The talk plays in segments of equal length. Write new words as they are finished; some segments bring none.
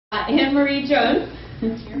Anne Marie Jones.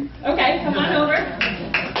 Okay, come on over.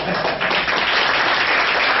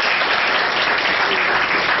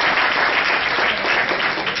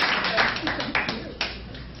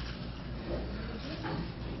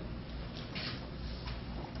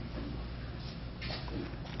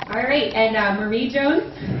 All right, and Marie Jones.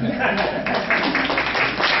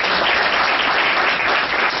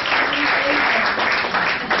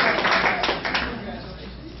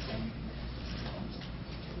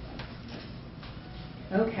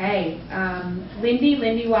 Okay,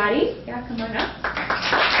 Lindy Waddy. Yeah, come on up.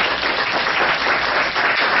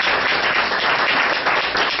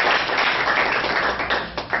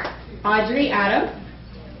 Audrey Adam.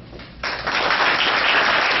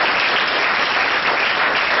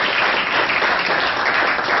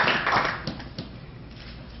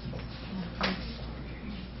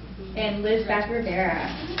 And Liz Beth Rivera.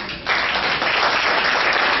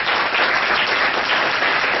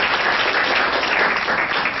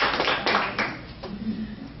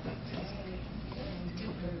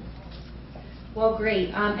 Well, great.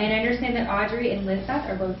 And I understand that Audrey and Liz Beth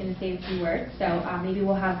are both going to say a few words. So maybe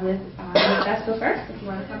we'll have Liz Beth go first, if you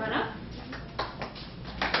want to come on up.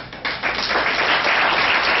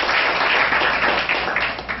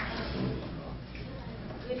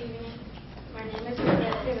 Good evening. My name is Liz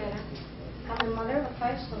Beth Rivera. I'm a mother of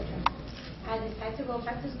 5 children. I decided to go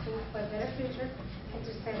back to school for a better future and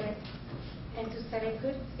to set a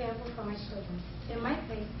good example for my children. In my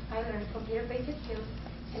place, I learned computer-based skills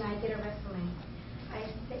and I did a resume.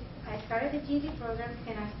 I started the GED program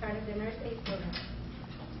and I started the Nurse Aid program.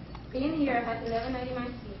 Being here at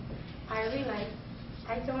 1199C, I realized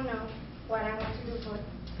I don't know what I want to do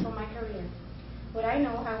for my career. But I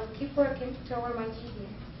know I will keep working toward my GED,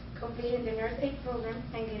 completing the Nurse Aid program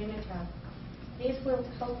and getting a job. This will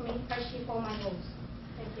help me achieve all my goals.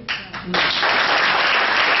 Thank you so much.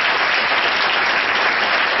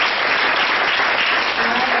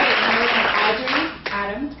 All right, and we have Audrey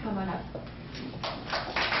Adams, come on up.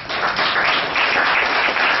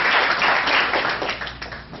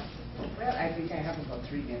 Well, I think I have about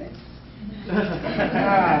 3 minutes.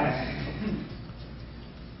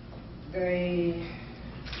 The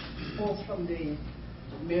folks from the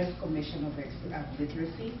Mayor's Commission of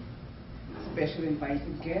Literacy, special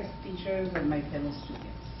invited guests, teachers, and my fellow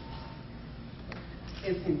students.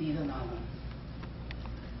 It's indeed an honor.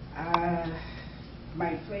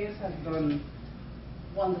 My players have done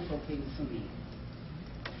wonderful things for me.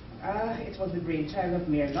 It was the brainchild of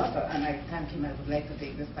Mayor Nutter, and I thank him. I would like to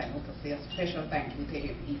take this time out to say a special thank you to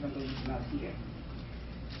him, even though he's not here.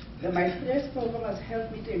 The My Players program has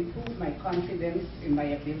helped me to improve my confidence in my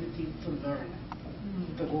ability to learn,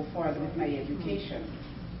 to go forward with my education.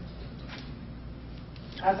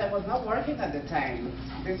 As I was not working at the time,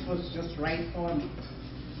 this was just right for me.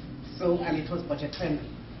 And it was budget friendly.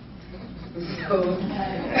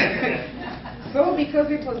 So because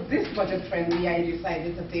it was this budget friendly, I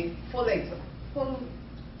decided to take full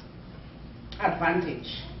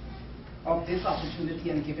advantage of this opportunity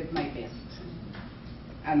and give it my best.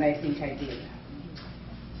 And I think I did.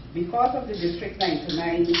 Because of the District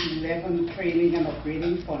 99-11 Training and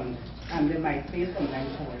Upgrading Fund and the My Place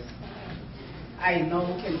online course, I now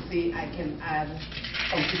can say I can add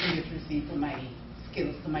computer literacy to my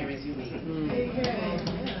skills, to my resume.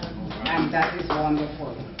 And that is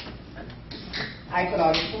wonderful. I could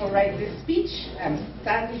also write this speech and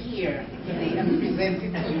stand here today and present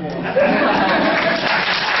it to you all.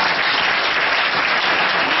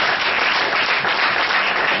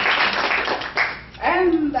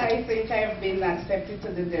 And I think I have been accepted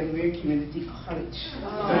to the Delaware Community College.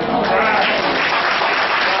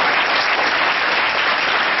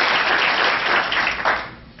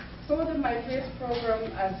 So the My Place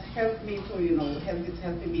program has helped me to, it's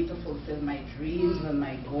helping me to fulfill my dreams and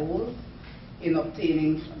my goals in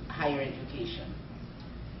obtaining higher education.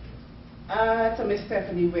 To Ms.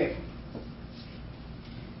 Stephanie Webb,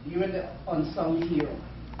 you're the unsung hero.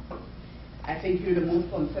 I think you're the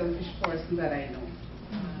most unselfish person that I know.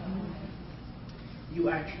 You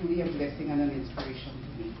are truly a blessing and an inspiration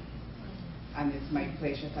to me. And it's my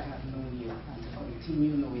pleasure to have known you and to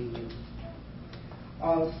continue knowing you.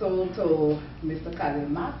 Also to Mr. Khalil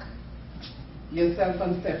Mack, yourself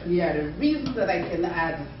and Stephanie are the reason that I can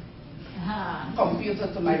add computer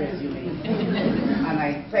to my resume. And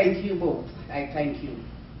I thank you both. I thank you.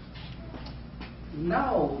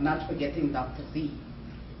 Now, not forgetting Dr. Z.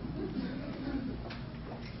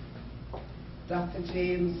 Dr.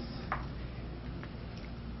 James,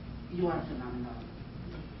 you are phenomenal.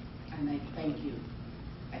 And I thank you.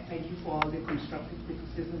 I thank you for all the constructive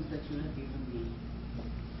criticisms that you have given me.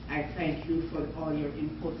 I thank you for all your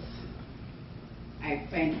inputs. I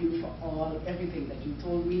thank you for everything that you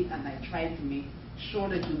told me, and I tried to make sure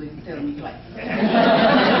that you didn't tell me twice.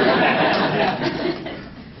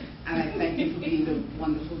 And I thank you for being the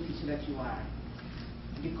wonderful teacher that you are.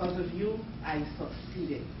 Because of you, I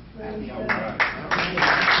succeeded at the honor.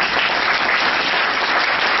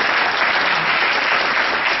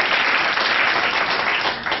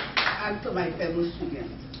 And to my fellow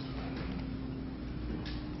students,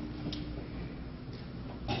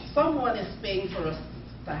 someone is paying for us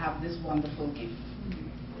to have this wonderful gift.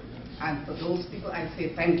 And for those people, I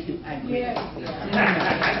say thank you. I'm grateful.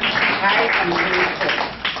 I am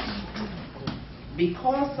grateful.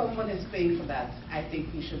 Because someone is paying for that, I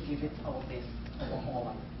think we should give it our best, our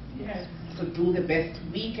all, to do the best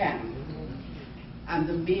we can. And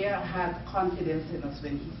the mayor had confidence in us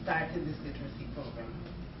when he started this literacy program.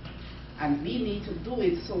 And we need to do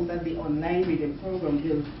it so that the online reading program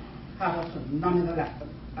will have a phenomenal,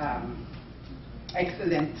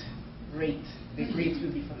 excellent rate. The rates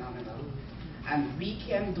will be phenomenal. And we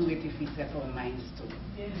can do it if we set our minds to it.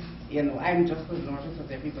 You know, I'm just as nervous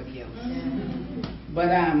as everybody else.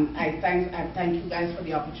 But I thank you guys for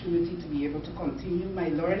the opportunity to be able to continue my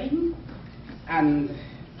learning. And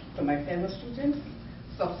to my fellow students,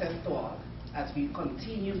 success to all as we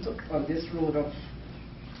continue on this road of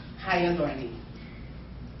higher learning.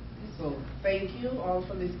 So thank you all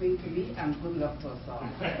for listening to me, and good luck to us all.